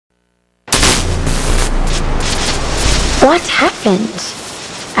What happened?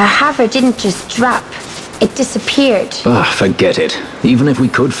 Our hover didn't just drop. It disappeared. Ah, forget it. Even if we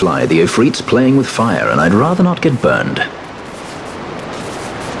could fly, the Ifrit's playing with fire, and I'd rather not get burned.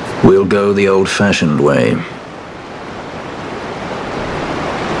 We'll go the old-fashioned way.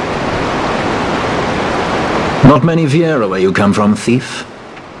 Not many Viera where you come from, thief?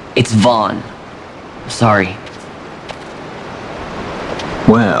 It's Vaughn. Sorry.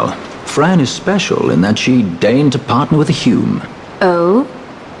 Well, Fran is special in that she deigned to partner with a Hume. Oh?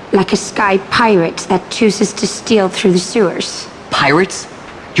 Like a sky pirate that chooses to steal through the sewers. Pirates?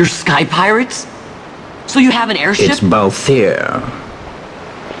 You're sky pirates? So you have an airship? It's Balthier.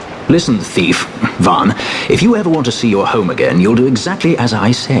 Listen, thief, Vaughn, if you ever want to see your home again, you'll do exactly as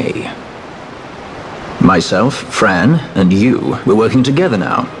I say. Myself, Fran, and you, we're working together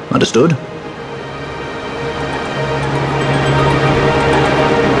now. Understood?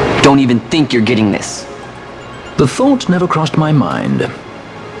 Don't even think you're getting this. The thought never crossed my mind.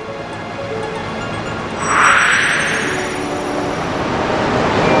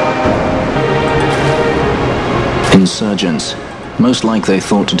 Insurgents. Most like they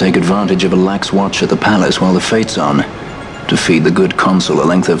thought to take advantage of a lax watch at the palace while the fate's on, to feed the good consul a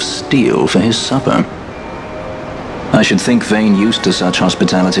length of steel for his supper. I should think Vane used to such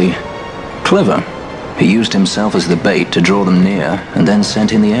hospitality. Clever. He used himself as the bait to draw them near, and then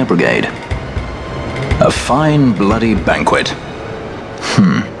sent in the air brigade. A fine, bloody banquet.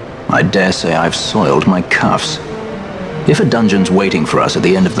 I dare say I've soiled my cuffs. If a dungeon's waiting for us at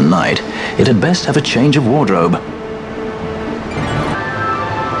the end of the night, it had best have a change of wardrobe.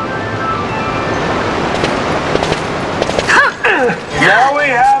 Now we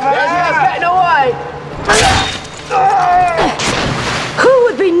have it! Yes, getting away! Who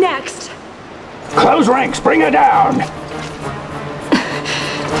would be next? Close ranks, bring her down!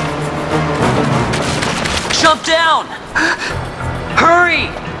 Jump down! Hurry!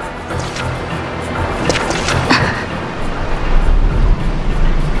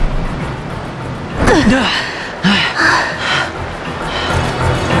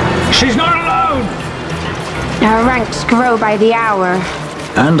 She's not alone! Our ranks grow by the hour.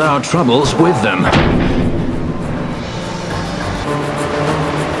 And our troubles with them.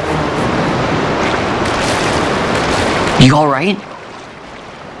 You alright?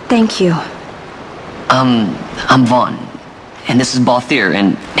 Thank you. I'm Vaughn. And this is Balthier,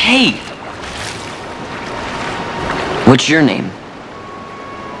 and hey! What's your name?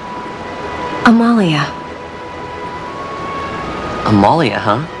 Amalia. Amalia,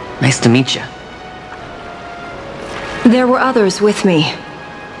 huh? Nice to meet you. There were others with me.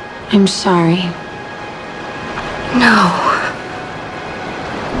 I'm sorry. No.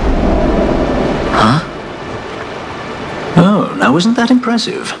 Huh? Oh, now isn't that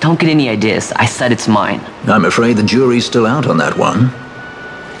impressive? Don't get any ideas. I said it's mine. I'm afraid the jury's still out on that one.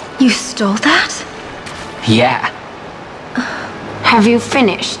 You stole that? Yeah. Have you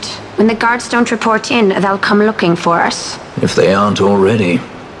finished? When the guards don't report in, they'll come looking for us. If they aren't already.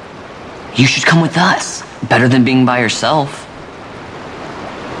 You should come with us. Better than being by yourself.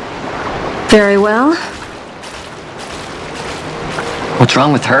 Very well. What's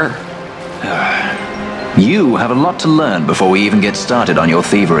wrong with her? You have a lot to learn before we even get started on your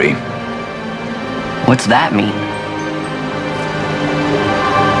thievery. What's that mean?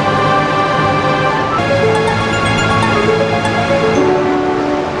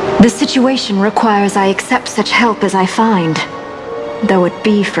 The situation requires I accept such help as I find, though it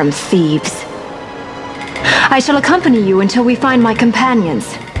be from thieves. I shall accompany you until we find my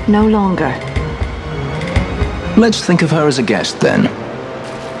companions, no longer. Let's think of her as a guest, then.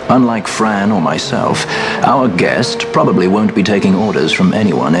 Unlike Fran or myself, our guest probably won't be taking orders from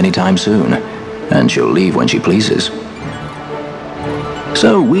anyone anytime soon, and she'll leave when she pleases.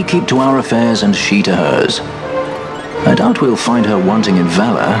 So we keep to our affairs and she to hers. I doubt we'll find her wanting in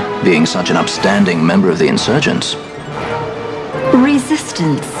valor, being such an upstanding member of the insurgents.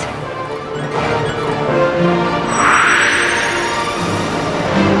 Resistance.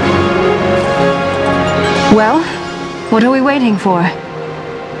 Well, what are we waiting for?